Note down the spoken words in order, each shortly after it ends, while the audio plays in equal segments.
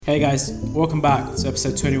Hey guys, welcome back to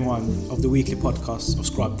episode 21 of the weekly podcast of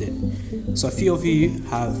Scrubbed It. So a few of you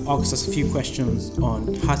have asked us a few questions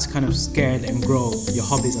on how to kind of scale and grow your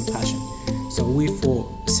hobbies and passion. So we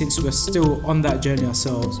thought, since we're still on that journey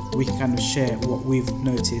ourselves, we can kind of share what we've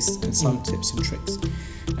noticed and some tips and tricks.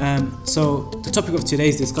 So the topic of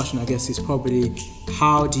today's discussion, I guess, is probably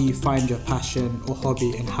how do you find your passion or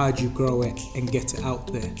hobby and how do you grow it and get it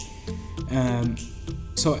out there?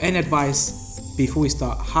 So any advice before we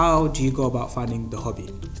start, how do you go about finding the hobby?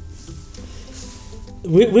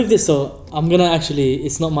 With this, so I'm going to actually,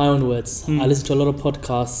 it's not my own words. I listen to a lot of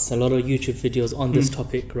podcasts, a lot of YouTube videos on this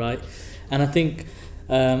topic, right? And I think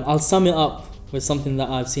I'll sum it up with something that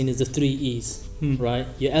I've seen is the 3 E's, right?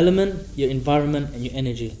 Your element, your environment, and your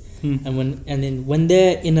energy. And then when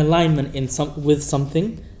they're in alignment with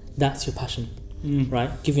something, that's your passion,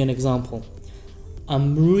 right? Give you an example. I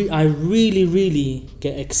really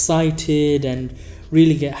get excited and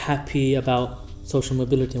really get happy about social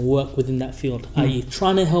mobility and work within that field, i.e.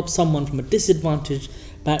 trying to help someone from a disadvantaged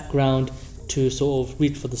background to sort of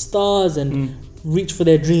reach for the stars and reach for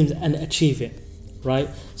their dreams and achieve it, right?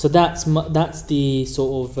 So that's the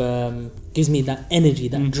sort of gives me that energy,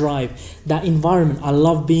 that drive, that environment. I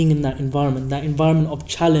love being in that environment of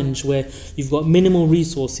challenge where you've got minimal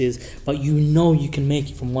resources, but you know you can make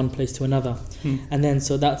it from one place to another. And then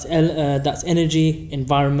so that's energy,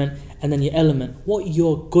 environment, and then your element. What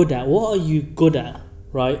you're good at. What are you good at,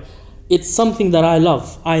 right? It's something that I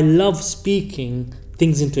love. I love speaking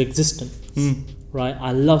things into existence. Right?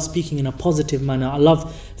 I love speaking in a positive manner. I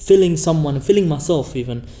love filling someone and filling myself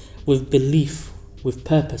even with belief, with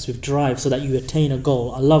purpose, with drive, so that you attain a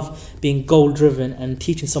goal. I love being goal driven and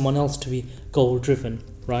teaching someone else to be goal driven,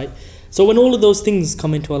 right? So when all of those things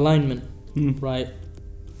come into alignment, right,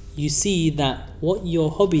 you see that what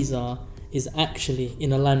your hobbies are is actually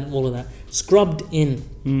in alignment with all of that. Scrubbed in,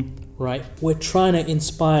 right? We're trying to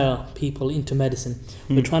inspire people into medicine.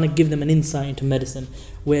 We're trying to give them an insight into medicine.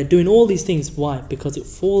 We're doing all these things. Why? Because it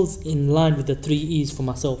falls in line with the 3 E's for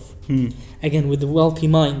myself. Again, with the Wealthy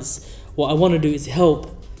Minds, what I want to do is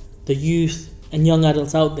help the youth and young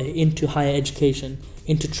adults out there into higher education,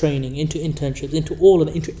 into training, into internships, into all of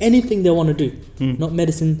that, into anything they want to do. Not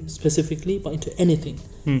medicine specifically, but into anything.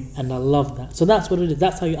 And I love that. So that's what it is.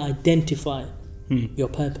 That's how you identify your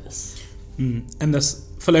purpose. And that's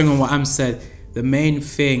following on what Am said, the main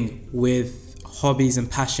thing with hobbies and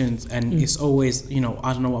passions, and it's always, I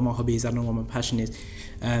don't know what my hobby is, I don't know what my passion is.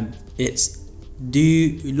 It's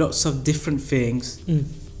do lots of different things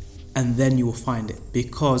and then you will find it.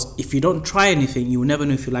 Because if you don't try anything, you will never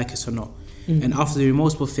know if you like it or not. And after doing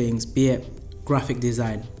multiple things, be it graphic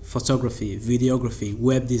design, photography, videography,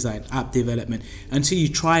 web design, app development, until you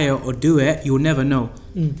try it or do it, you'll never know.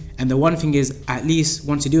 And the one thing is, at least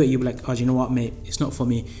once you do it, you'll be like, oh, do you know what, mate, it's not for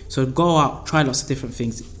me. So go out, try lots of different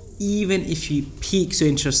things. Even if you pique your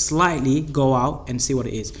interest slightly, go out and see what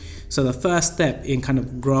it is. So the first step in kind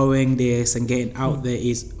of growing this and getting out there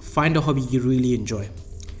is find a hobby you really enjoy.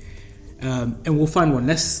 And we'll find one.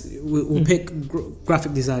 We'll pick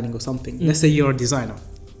graphic designing or something. Let's say you're a designer.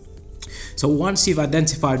 So once you've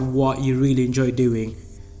identified what you really enjoy doing,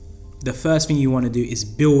 the first thing you want to do is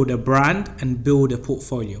build a brand and build a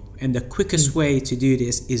portfolio. And the quickest way to do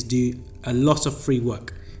this is do a lot of free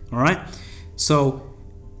work. All right. So,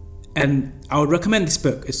 and I would recommend this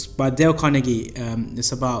book. It's by Dale Carnegie.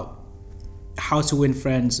 It's about how to win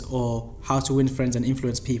friends and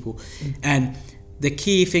influence people. And the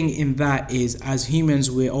key thing in that is, as humans,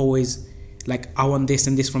 we're always like, I want this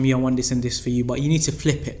and this from you, I want this and this for you, but you need to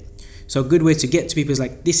flip it. So a good way to get to people is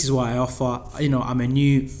like, this is what I offer. I'm a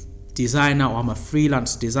new designer, or I'm a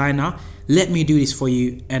freelance designer. Let me do this for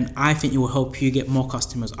you, and I think it will help you get more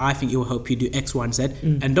customers. I think it will help you do X, Y, and Z.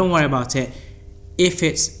 And don't worry about it. If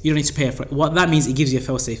you don't need to pay for it. What that means, it gives you a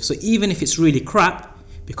fail-safe. So even if it's really crap,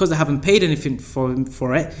 because they haven't paid anything for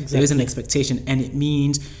it, there is an expectation, and it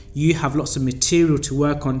means you have lots of material to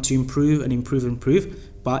work on to improve.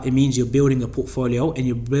 But it means you're building a portfolio and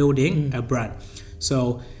you're building a brand.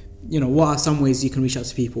 So, what are some ways you can reach out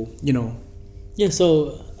to people? Yeah.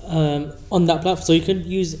 So on that platform, so you can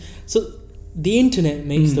use. So the internet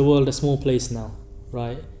makes the world a small place now,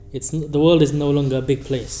 right? The world is no longer a big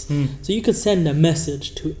place. So you can send a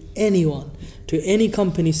message to anyone, to any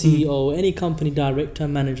company CEO, any company director,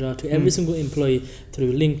 manager, to every single employee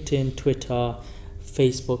through LinkedIn, Twitter,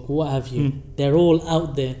 Facebook, what have you. They're all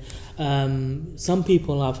out there. Some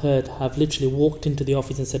people I've heard have literally walked into the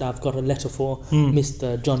office and said, I've got a letter for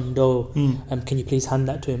Mr. John Doe. Can you please hand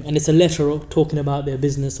that to him? And it's a letter talking about their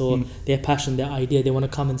business or their passion, their idea. They want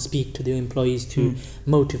to come and speak to their employees to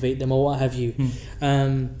motivate them or what have you.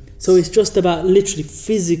 So it's just about literally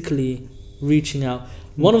physically reaching out.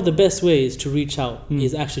 One of the best ways to reach out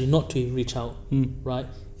is actually not to reach out, right?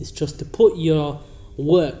 It's just to put your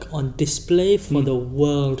work on display for the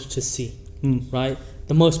world to see, right?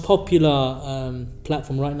 The most popular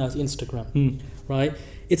platform right now is Instagram, right?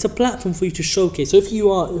 It's a platform for you to showcase. So if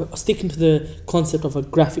you are sticking to the concept of a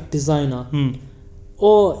graphic designer,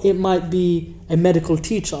 or it might be a medical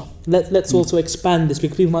teacher. Let's also expand this,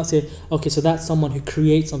 because people might say, okay, so that's someone who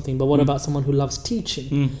creates something, but what about someone who loves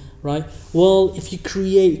teaching, right? Well, if you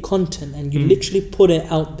create content and you literally put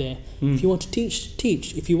it out there, if you want to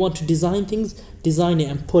teach. If you want to design things, design it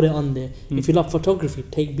and put it on there. If you love photography,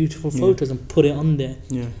 take beautiful photos and put it on there.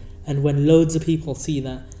 And when loads of people see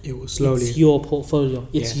that, it will slowly. It's your portfolio.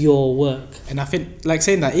 It's your work. And I think, like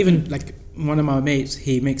saying that, even like one of my mates,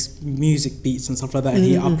 he makes music beats and stuff like that, and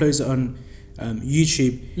he uploads it on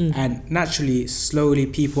YouTube. And naturally, slowly,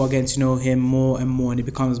 people are getting to know him more and more, and it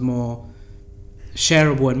becomes more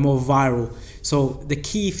shareable and more viral. So the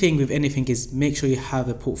key thing with anything is make sure you have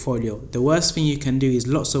a portfolio. The worst thing you can do is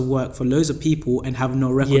lots of work for loads of people and have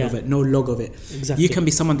no record of it, no log of it. Exactly. You can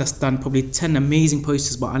be someone that's done probably 10 amazing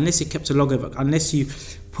posters, but unless you kept a log of it, unless you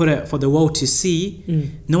put it for the world to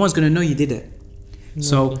see, no one's going to know you did it.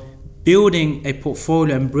 So building a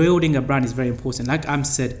portfolio and building a brand is very important. Like Am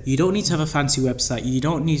said, you don't need to have a fancy website. You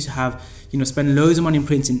don't need to have, spend loads of money in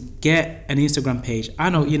printing. Get an Instagram page.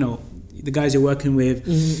 I know, the guys you're working with,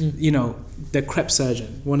 the crepe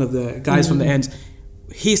surgeon, one of the guys from the ends,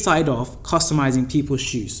 he started off customizing people's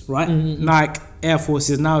shoes, right? Like Air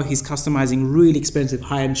Forces, now he's customizing really expensive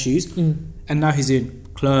high-end shoes, and now he's doing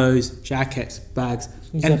clothes, jackets, bags.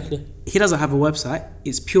 Exactly. And he doesn't have a website.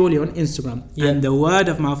 It's purely on Instagram. And the word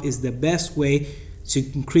of mouth is the best way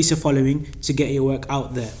to increase your following, to get your work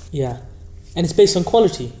out there. Yeah. And it's based on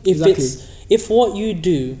quality. If what you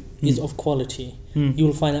do is of quality, you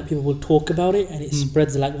will find that people will talk about it and it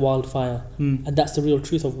spreads like wildfire. And that's the real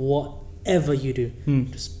truth of whatever you do.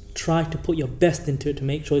 Just try to put your best into it to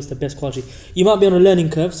make sure it's the best quality. You might be on a learning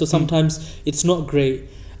curve, so sometimes it's not great,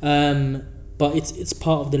 but it's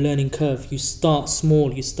part of the learning curve. You start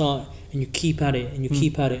small, and you keep at it, and you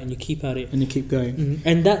keep at it, and you keep at it, and you keep going.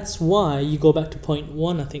 And that's why you go back to point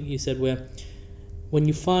one, I think you said, where when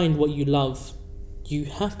you find what you love, you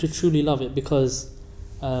have to truly love it, because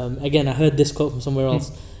again, I heard this quote from somewhere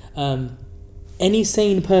else. Any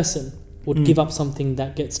sane person would give up something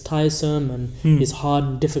that gets tiresome and is hard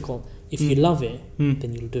and difficult. If you love it,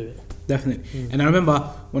 then you'll do it. Definitely. And I remember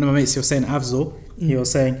one of my mates, he was saying, Afzal, he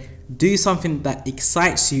was saying, do something that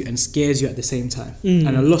excites you and scares you at the same time.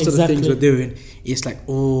 And a lot of the things we're doing, it's like,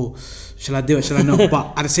 oh, shall I do it? Shall I not?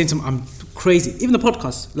 But at the same time, I'm crazy. Even the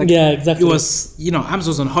podcast. It was, Amz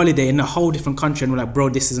was on holiday in a whole different country, and we're like, bro,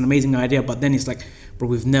 this is an amazing idea. But then it's like, bro,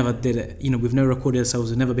 we've never did it. We've never recorded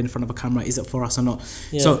ourselves. We've never been in front of a camera. Is it for us or not?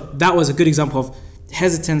 So that was a good example of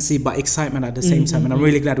hesitancy but excitement at the same time. And I'm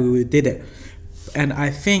really glad we did it. And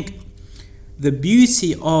I think the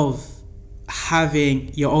beauty of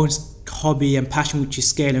having your own hobby and passion which you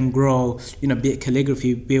scale and grow, be it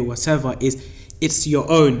calligraphy, be it whatever, is it's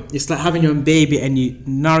your own. It's like having your own baby, and you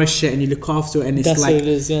nourish it and you look after it, and it's That's like what it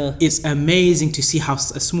is, it's amazing to see how a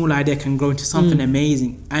small idea can grow into something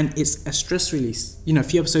amazing. And it's a stress release. A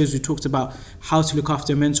few episodes we talked about how to look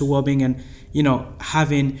after mental well-being and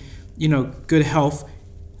having good health.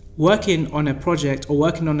 Working on a project or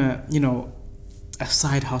working on a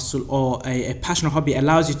side hustle or a passion or hobby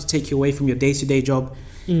allows you to take you away from your day-to-day job,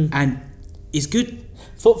 and it's good.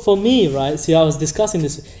 For me, right, see, I was discussing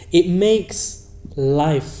this, it makes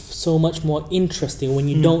life so much more interesting when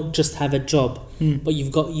you don't just have a job, but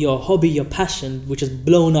you've got your hobby, your passion, which is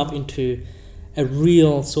blown up into a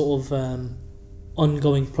real sort of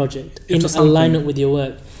ongoing project in alignment with your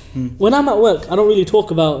work. When I'm at work, I don't really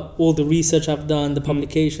talk about all the research I've done, the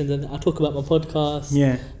publications, and I talk about my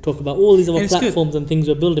podcast, talk about all these other platforms and things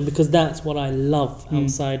we're building, because that's what I love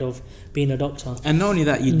outside of being a doctor. And not only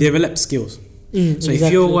that, you develop skills. So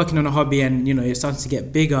if you're working on a hobby and you're starting to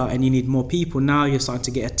get bigger and you need more people, now you're starting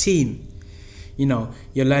to get a team.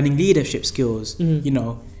 You're learning leadership skills.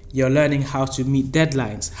 You're learning how to meet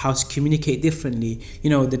deadlines, how to communicate differently.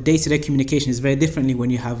 The day-to-day communication is very differently when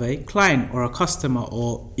you have a client or a customer,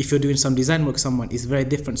 or if you're doing some design work, someone is very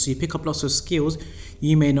different. So you pick up lots of skills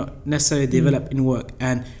you may not necessarily develop in work.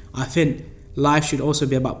 And I think life should also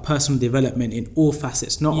be about personal development in all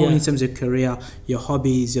facets, not only in terms of career, your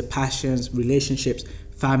hobbies, your passions, relationships,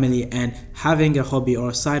 family, and having a hobby or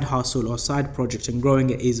a side hustle or side project and growing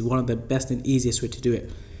it is one of the best and easiest way to do it.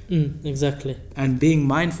 Exactly. And being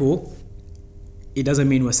mindful, it doesn't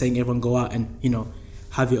mean we're saying everyone go out and, you know,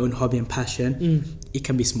 have your own hobby and passion. It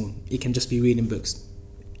can be small. It can just be reading books.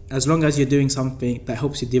 As long as you're doing something that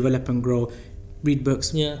helps you develop and grow, read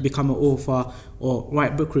books, become an author, or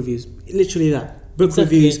write book reviews. Literally that. Book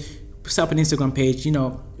reviews, set up an Instagram page, you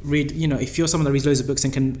know, read, you know, if you're someone that reads loads of books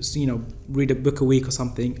and can, you know, read a book a week or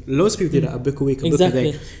something. Loads of people do that, a book a week, a book a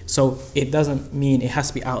day. So it doesn't mean it has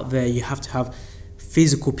to be out there. You have to have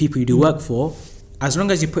physical people you do work for. As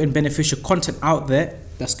long as you're putting beneficial content out there,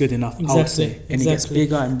 that's good enough, I would say. And it gets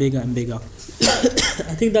bigger and bigger and bigger.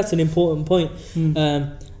 I think that's an important point.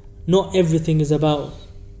 Not everything is about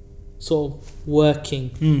sort of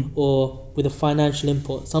working or with a financial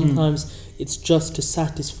input. Sometimes it's just to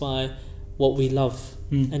satisfy what we love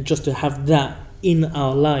and just to have that in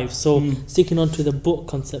our lives. So sticking on to the book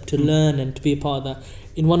concept, to learn and to be a part of that.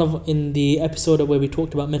 In the episode where we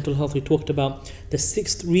talked about mental health, we talked about the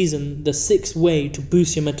sixth way to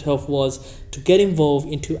boost your mental health was to get involved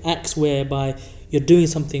into acts whereby you're doing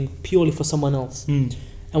something purely for someone else.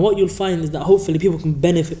 And what you'll find is that hopefully people can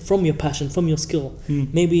benefit from your passion, from your skill.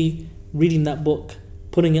 Maybe reading that book,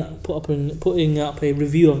 putting up a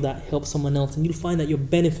review of that helps someone else, and you'll find that you're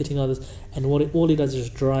benefiting others. And all it does is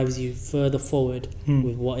just drives you further forward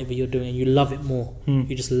with whatever you're doing, and you love it more.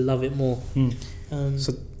 You just love it more.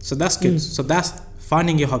 So that's good. So that's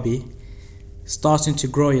finding your hobby, starting to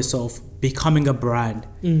grow yourself, becoming a brand,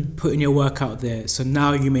 putting your work out there. So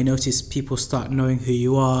now you may notice people start knowing who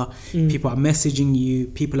you are, people are messaging you,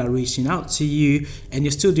 people are reaching out to you, and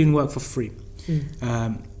you're still doing work for free.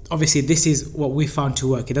 Obviously, this is what we found to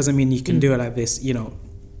work. It doesn't mean you can do it like this, you know.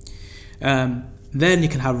 Then you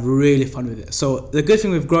can have really fun with it. So the good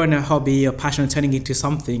thing with growing a hobby or passion and turning it into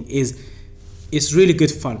something is it's really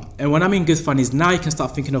good fun. And when I mean good fun is now you can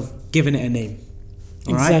start thinking of giving it a name.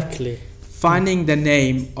 All exactly. Right? Finding the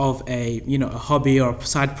name of a hobby or a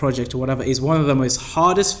side project or whatever is one of the most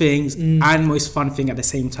hardest things and most fun thing at the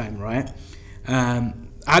same time, right?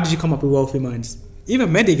 How did you come up with Wealthy Minds? Even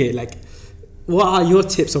Medigate, like, what are your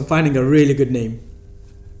tips on finding a really good name?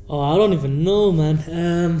 Oh, I don't even know, man.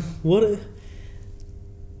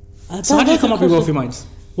 So how did you come up with Wealthy Minds?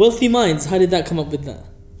 Wealthy Minds, how did that come up with that?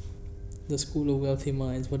 The School of Wealthy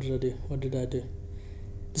Minds, what did I do?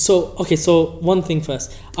 So one thing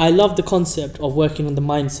first. I love the concept of working on the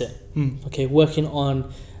mindset. Okay, working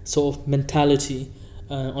on sort of mentality,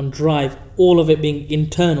 on drive, all of it being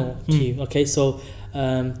internal to you. Okay, so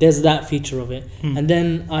there's that feature of it. And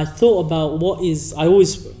then I thought about I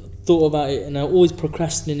always thought about it and I always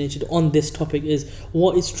procrastinated on this topic is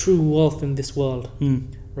what is true wealth in this world,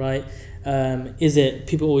 right? Is it,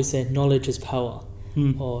 people always say knowledge is power.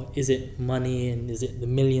 Or is it money, and is it the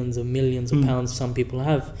millions of pounds some people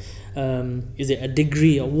have? Is it a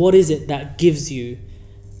degree, or what is it that gives you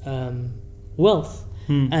wealth?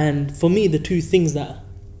 And for me, the two things that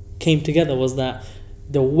came together was that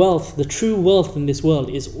the true wealth in this world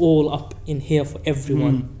is all up in here for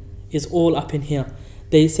everyone. Is all up in here.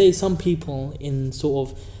 They say some people in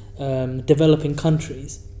sort of developing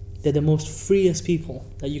countries, they're the most freest people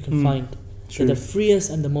that you can find. They're the freest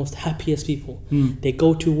and the most happiest people. They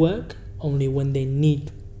go to work only when they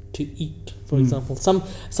need to eat. For example,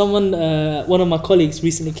 one of my colleagues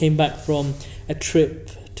recently came back from a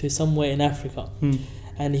trip to somewhere in Africa,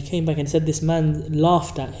 and he came back and said this man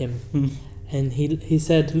laughed at him, and he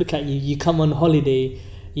said, "Look at you! You come on holiday,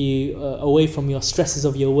 you away from your stresses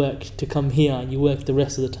of your work to come here, and you work the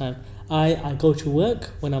rest of the time. I go to work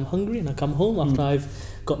when I'm hungry, and I come home after I've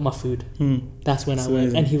got my food. That's when I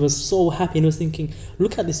work." And he was so happy and was thinking,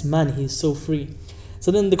 look at this man, he's so free.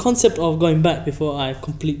 So then the concept of going back before I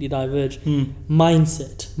completely diverge,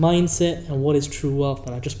 mindset and what is true wealth,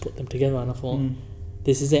 and I just put them together and I thought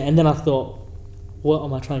this is it. And then I thought, what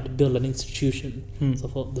am I trying to build? An institution. So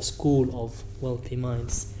I thought the School of Wealthy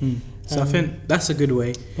Minds. So I think that's a good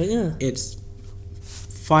way. But yeah, it's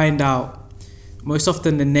find out. Most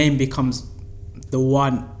often the name becomes the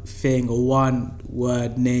one thing or one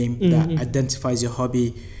word name that identifies your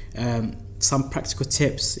hobby. Some practical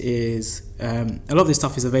tips is a lot of this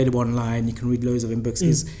stuff is available online. You can read loads of in books.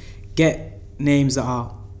 Is get names that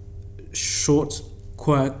are short,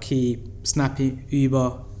 quirky, snappy.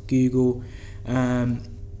 Uber, Google.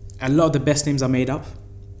 A lot of the best names are made up.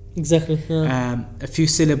 Exactly. Yeah. A few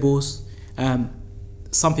syllables.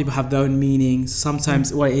 Some people have their own meanings.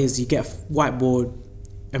 Sometimes what it is, you get a whiteboard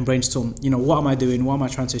and brainstorm. What am I doing? What am I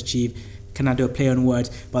trying to achieve? Can I do a play on words?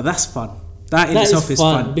 But that's fun. That in itself is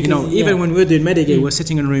fun. Because, even when we're doing Medigate, we're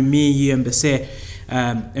sitting in a room, me, you, and Basir.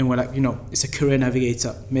 and we're like, it's a career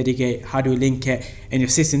navigator, Medigate, how do we link it? And you're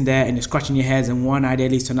sitting there and you're scratching your heads and one idea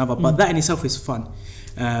leads to another. But that in itself is fun.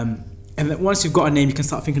 And then once you've got a name, you can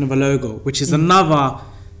start thinking of a logo, which is another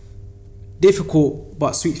difficult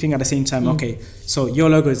but sweet thing at the same time. Okay, so your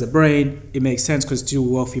logo is the brain. It makes sense because it's to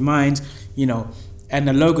Wealthy Minds, and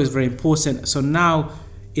the logo is very important. So now,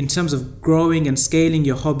 in terms of growing and scaling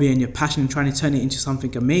your hobby and your passion and trying to turn it into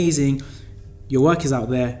something amazing, your work is out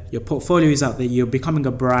there, your portfolio is out there, you're becoming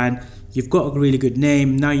a brand, you've got a really good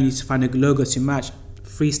name. Now you need to find a logo to match.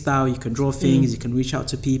 Freestyle, you can draw things, you can reach out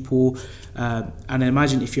to people, and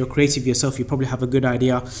imagine if you're creative yourself, you probably have a good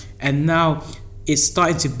idea. And now it's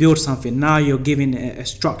starting to build something. Now you're giving it a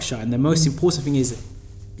structure, and the most important thing is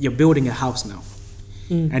you're building a house now,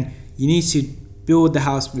 and you need to build the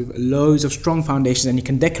house with loads of strong foundations, and you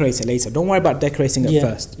can decorate it later. Don't worry about decorating it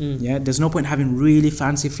first. There's no point having really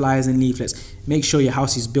fancy flyers and leaflets. Make sure your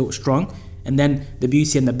house is built strong, and then the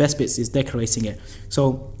beauty and the best bits is decorating it.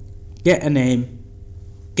 So get a name,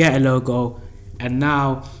 get a logo, and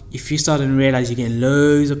now if you start and realize you're getting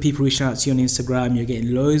loads of people reaching out to you on Instagram, you're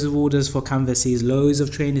getting loads of orders for canvases, loads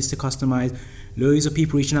of trainers to customize, loads of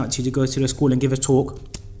people reaching out to you to go to the school and give a talk,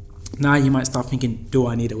 now you might start thinking, do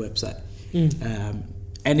I need a website?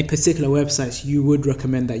 Any particular websites you would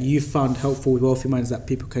recommend that you found helpful with Wealthy Minds that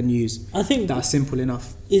people can use? I think that's simple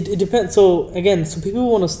enough. It depends. So again, some people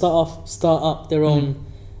want to start up their own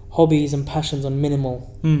hobbies and passions on minimal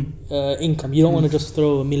income. You don't want to just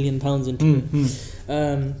throw £1 million into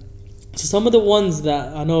it. So some of the ones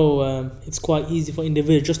that I know it's quite easy for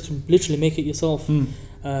individuals just to literally make it yourself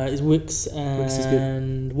is Wix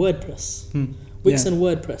and WordPress. Wix and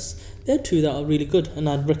WordPress. They're two that are really good, and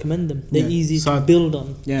I'd recommend them. They're easy to build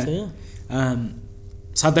on. So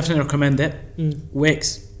I definitely recommend it.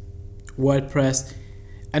 Wix, WordPress.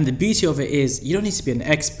 And the beauty of it is you don't need to be an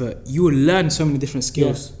expert. You will learn so many different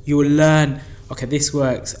skills. You will learn, okay, this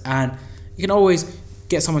works, and you can always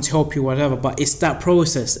get someone to help you, whatever, but it's that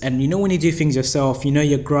process. And when you do things yourself,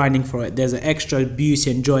 you're grinding for it. There's an extra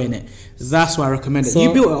beauty and joy in it. That's why I recommend it.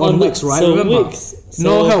 You built it on Wix, right? So remember? Wix,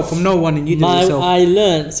 no help from no one, and you did it yourself. I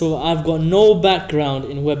learned, so I've got no background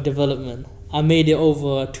in web development. I made it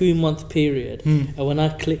over a 2-month period. And when I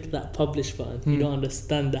clicked that publish button, you don't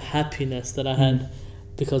understand the happiness that I had.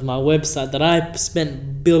 Because my website that I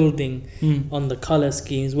spent building on the color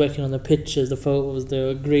schemes, working on the pictures, the photos,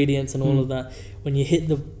 the gradients and all of that, when you hit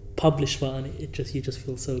the publish button, you just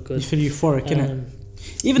feel so good. You feel euphoric, innit?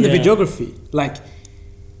 Even the videography, like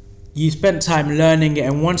you spent time learning it,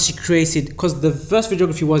 and once you created, because the first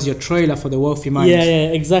videography was your trailer for the Wealthy Minds.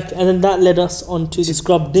 Yeah, exactly. And then that led us on to the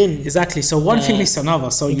Scrubbed In. Exactly. So one thing leads to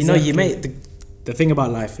another. So you made the thing about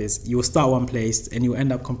life is you will start one place and you will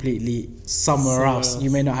end up completely somewhere else. You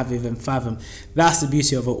may not have even fathomed. That's the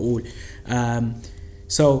beauty of it all.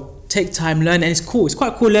 So take time, learn, and it's cool. It's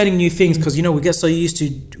quite cool learning new things because we get so used to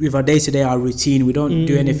with our day-to-day, our routine. We don't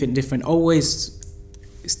do anything different. Always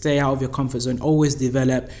stay out of your comfort zone. Always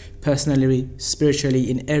develop personally, spiritually,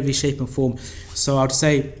 in every shape and form. So I would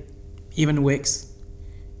say even Wix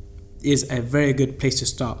is a very good place to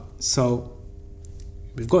start. So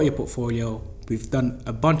we've got your portfolio. We've done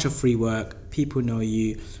a bunch of free work. People know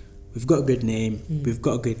you. We've got a good name. We've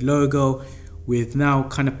got a good logo. We've now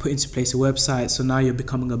kind of put into place a website. So now you're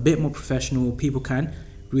becoming a bit more professional. People can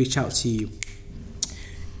reach out to you.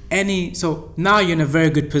 So now you're in a very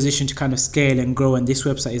good position to kind of scale and grow. And this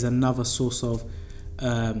website is another source of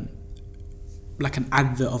like an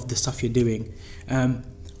advert of the stuff you're doing.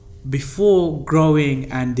 Before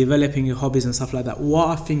growing and developing your hobbies and stuff like that, what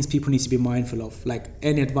are things people need to be mindful of? Like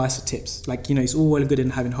any advice or tips? Like, it's all well good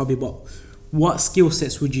in having a hobby, but what skill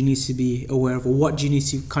sets would you need to be aware of, or what do you need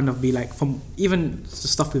to kind of be like from even the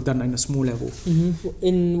stuff we've done on a small level?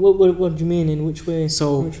 In what do you mean? In which way?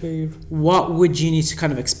 So what would you need to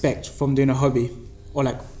kind of expect from doing a hobby, or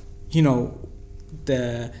like,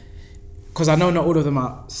 because I know not all of them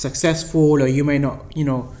are successful, or you may not,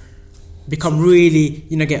 become really,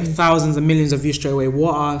 get thousands and millions of views straight away.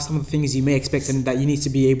 What are some of the things you may expect and that you need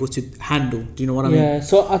to be able to handle? Do you know what I mean? Yeah,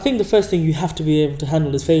 so I think the first thing you have to be able to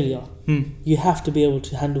handle is failure. You have to be able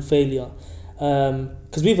to handle failure.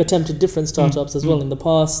 Because we've attempted different startups as well in the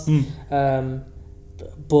past,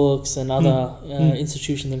 books and other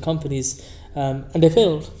institutions and companies, and they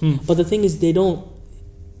failed. But the thing is,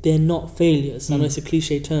 they're not failures. I know it's a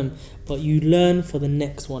cliche term, but you learn for the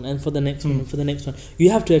next one and for the next one and for the next one. You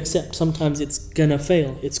have to accept sometimes it's gonna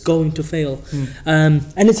fail. It's going to fail. And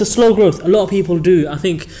it's a slow growth. A lot of people do. I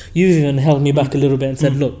think you've even held me back a little bit and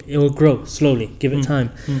said, look, it will grow slowly. Give it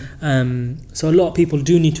time. So a lot of people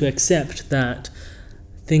do need to accept that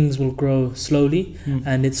things will grow slowly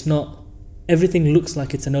and it's not everything looks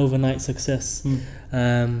like it's an overnight success.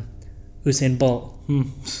 Usain Bolt.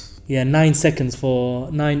 Yeah, 9 seconds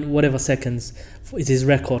for 9 whatever seconds is his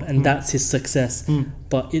record, and that's his success.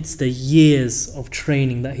 But it's the years of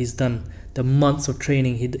training that he's done, the months of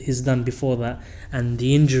training he's done before that, and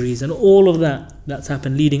the injuries and all of that's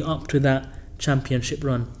happened leading up to that championship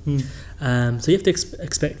run. So you have to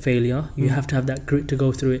expect failure. You have to have that grit to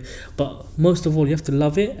go through it. But most of all, you have to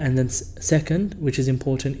love it. And then second, which is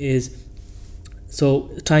important, is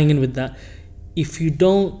so tying in with that. If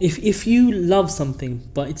you love something,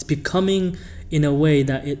 but it's becoming in a way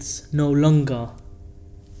that it's no longer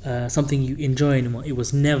something you enjoy anymore, it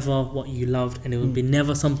was never what you loved, and it will be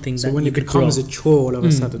never something so that when you it could becomes grow. a chore all of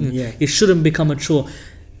a sudden, It shouldn't become a chore.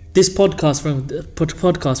 This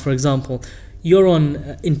podcast, for example, you're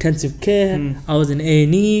on intensive care. I was in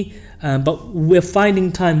A&E, but we're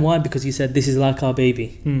finding time. Why? Because you said this is like our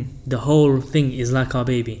baby. The whole thing is like our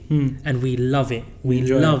baby, and we love it. We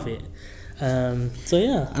love it. So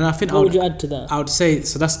yeah, and I think what would you add to that? I would say,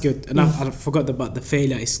 so that's good. And I forgot about the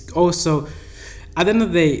failure. It's also, at the end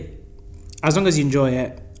of the day, as long as you enjoy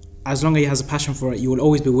it, as long as you have a passion for it, you will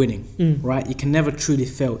always be winning, right? You can never truly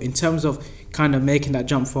fail in terms of kind of making that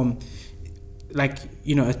jump from, like,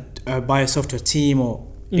 you know, by yourself to a team, or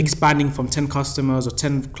expanding from 10 customers or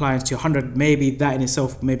 10 clients to 100. Maybe that in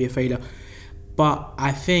itself may be a failure, but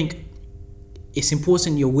I think it's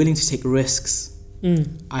important you're willing to take risks.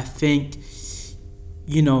 I think,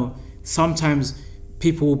 you know, sometimes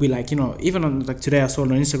people will be like, you know, even on, like, today I saw on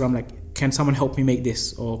Instagram, like, can someone help me make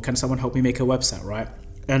this, or can someone help me make a website, right?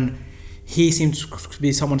 And he seems to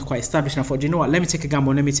be someone quite established, and I thought, you know what, let me take a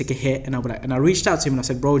gamble, let me take a hit. And I reached out to him and I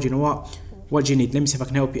said, bro, do you know what do you need? Let me see if I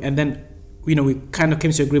can help you. And then, you know, we kind of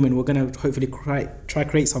came to agreement, we're going to hopefully try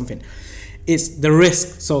create something. It's the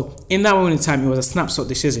risk. So in that moment in time, it was a snapshot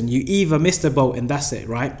decision. You either missed the boat and that's it,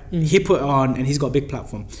 right? He put it on, and he's got a big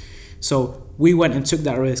platform. So we went and took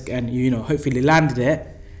that risk, and, you know, hopefully landed it.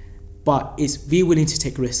 But it's be willing to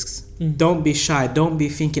take risks. Don't be shy. Don't be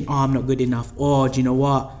thinking, oh, I'm not good enough. Or, do you know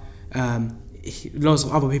what? Lots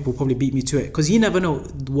of other people probably beat me to it. Because you never know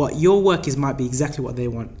what your work is, might be exactly what they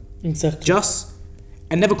want. Exactly.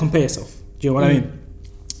 And never compare yourself. Do you know what I mean?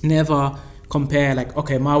 Never compare, like,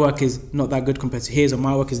 okay, my work is not that good compared to his, or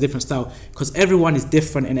my work is different style, because everyone is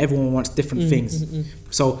different and everyone wants different things.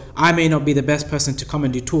 So I may not be the best person to come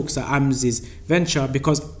and do talks at Ams's venture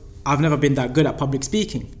because I've never been that good at public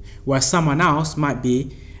speaking, where someone else might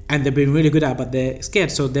be, and they've been really good at it, but they're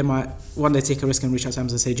scared. So they might one day take a risk and reach out to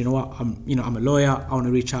Ams and say, you know what, I'm a lawyer, I want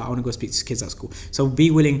to reach out, I want to go speak to kids at school. So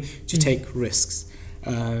be willing to take risks.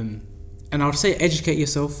 And I would say educate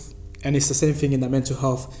yourself. And it's the same thing in that mental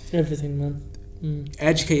health. Everything, man.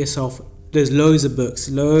 Educate yourself. There's loads of books,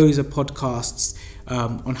 loads of podcasts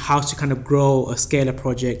on how to kind of grow or scale a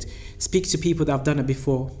project. Speak to people that have done it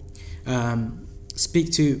before.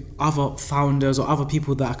 Speak to other founders or other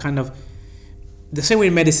people that are kind of the same way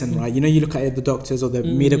in medicine, right? You know, you look at the doctors or the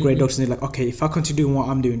middle grade doctors, and they're like, okay, if I continue doing what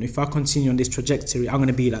I'm doing, if I continue on this trajectory, I'm going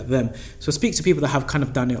to be like them. So speak to people that have kind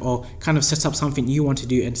of done it, or kind of set up something you want to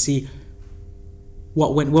do, and see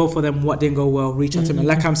what went well for them, what didn't go well. Reach out to them. And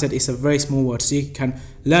like I said, it's a very small world, so you can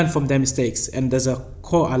learn from their mistakes. And there's a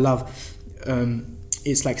quote I love.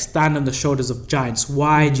 It's like, stand on the shoulders of giants.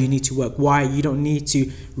 Why do you need to work? Why? You don't need to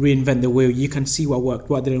reinvent the wheel. You can see what worked,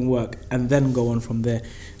 what didn't work, and then go on from there.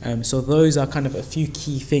 So those are kind of a few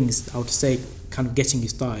key things I would say, kind of getting you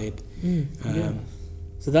started.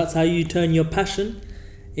 So that's how you turn your passion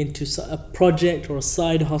into a project or a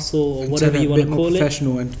side hustle or whatever you want to call it.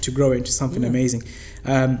 Professional, and to grow it into something amazing.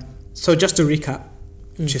 So just to recap,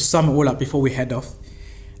 to sum it all up before we head off,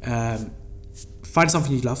 find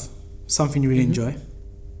something you love, something you really enjoy.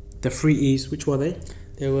 The 3 E's, which were they?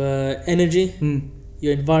 They were energy,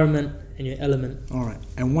 your environment, and your element. All right.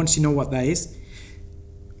 And once you know what that is,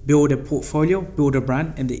 build a portfolio, build a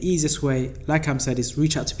brand. And the easiest way, like I said, is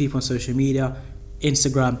reach out to people on social media.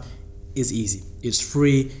 Instagram is easy. It's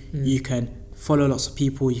free. You can follow lots of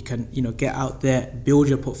people. You can, get out there, build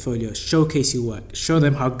your portfolio, showcase your work, show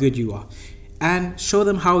them how good you are, and show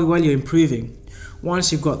them how well you're improving.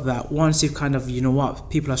 Once you've got that, once you've kind of,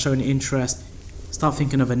 people are showing interest, start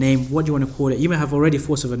thinking of a name. What do you want to call it? You may have already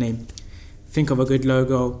thought of a name. Think of a good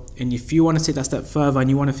logo. And if you want to take that step further and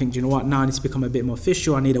you want to think, now I need to become a bit more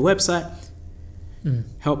official, I need a website,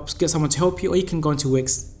 help get someone to help you, or you can go into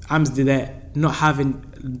Wix, Ams did that, not having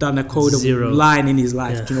done a code Zero. of line in his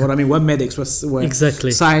life. Yeah. Do you know what I mean? We're medics, we're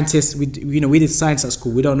Exactly. scientists. We did science at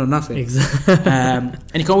school. We don't know nothing. Exactly. And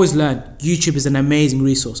you can always learn. YouTube is an amazing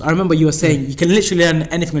resource. I remember you were saying you can literally learn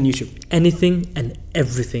anything on YouTube. Anything and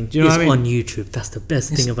everything Do you know is what I mean? on YouTube. That's the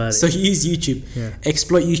best thing about So it. use YouTube. Yeah.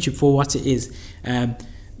 Exploit YouTube for what it is.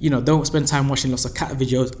 Don't spend time watching lots of cat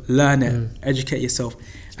videos. Learn it. Educate yourself.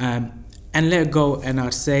 And let it go. And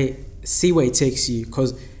I'd say see where it takes you,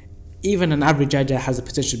 because even an average idea has the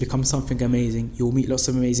potential to become something amazing. You'll meet lots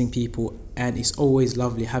of amazing people, and it's always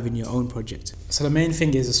lovely having your own project. So the main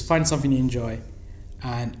thing is find something you enjoy,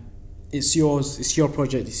 and it's yours, it's your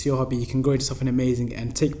project, it's your hobby. You can grow into something amazing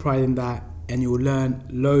and take pride in that, and you'll learn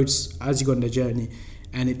loads as you go on the journey.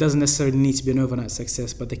 And it doesn't necessarily need to be an overnight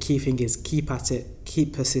success, but the key thing is keep at it,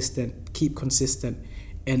 keep persistent, keep consistent,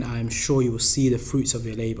 and I'm sure you will see the fruits of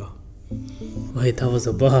your labor. Wait, that was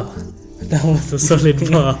a bar. That was a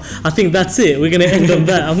solid bar. I think that's it. We're going to end on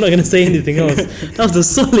that. I'm not going to say anything else. That was a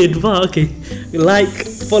solid bar. Okay. Like,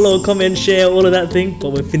 follow, comment, share, all of that thing. But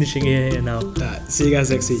we're finishing here now. See you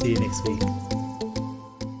guys next week. See you next week.